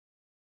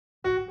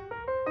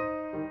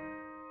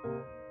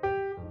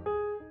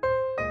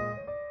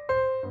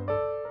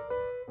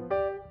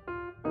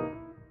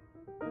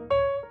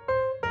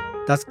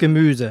Das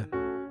Gemüse.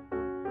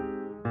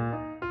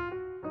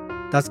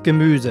 Das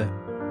Gemüse.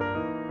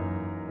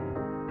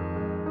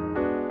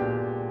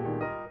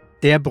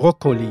 Der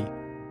Brokkoli.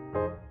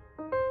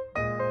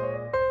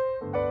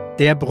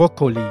 Der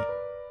Brokkoli.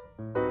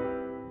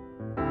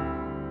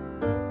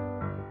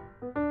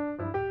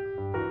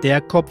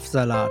 Der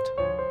Kopfsalat.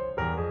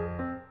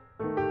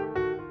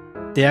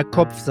 Der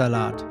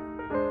Kopfsalat.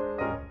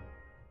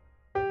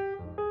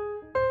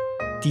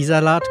 Die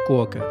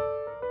Salatgurke.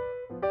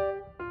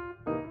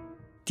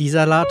 Die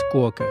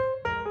Salatgurke.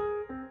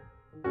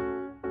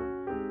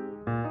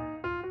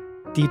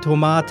 Die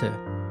Tomate.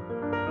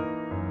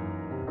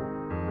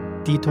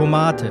 Die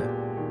Tomate.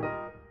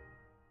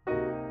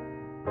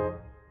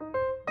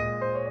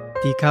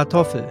 Die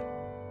Kartoffel.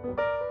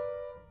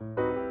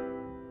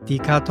 Die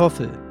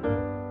Kartoffel.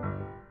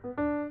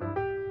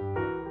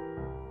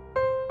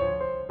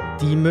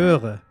 Die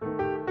Möhre.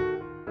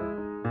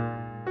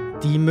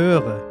 Die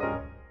Möhre.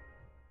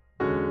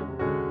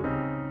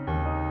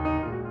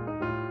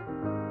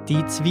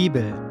 Die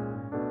Zwiebel.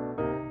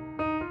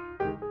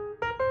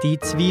 Die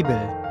Zwiebel.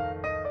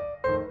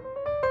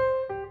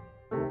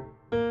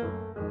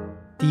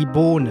 Die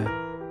Bohne.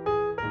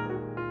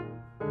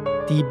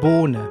 Die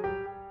Bohne.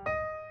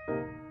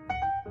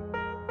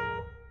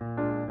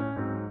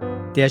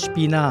 Der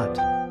Spinat.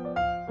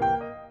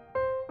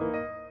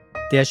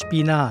 Der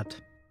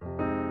Spinat.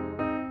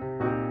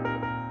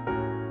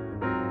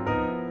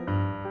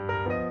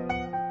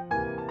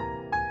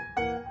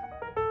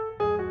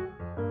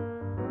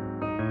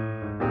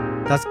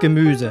 Das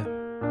Gemüse.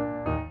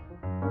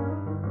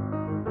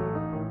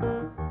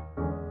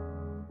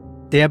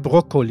 Der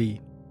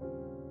Brokkoli.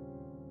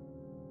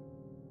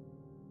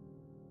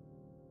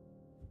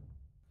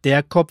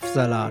 Der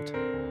Kopfsalat.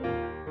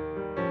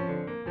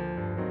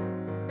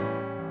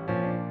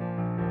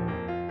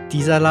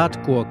 Die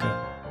Salatgurke.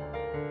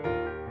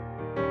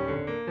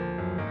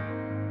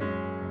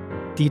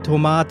 Die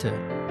Tomate.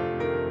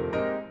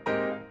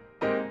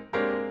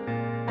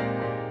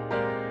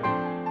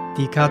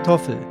 Die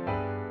Kartoffel.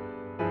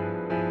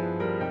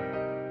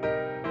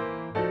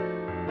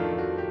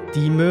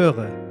 Die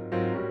Möhre.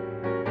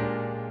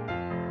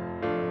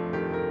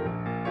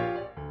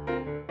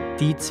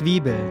 Die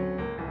Zwiebel.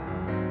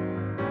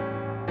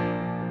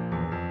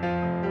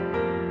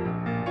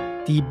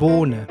 Die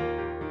Bohne.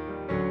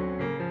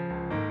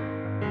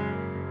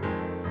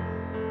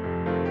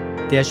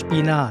 Der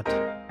Spinat.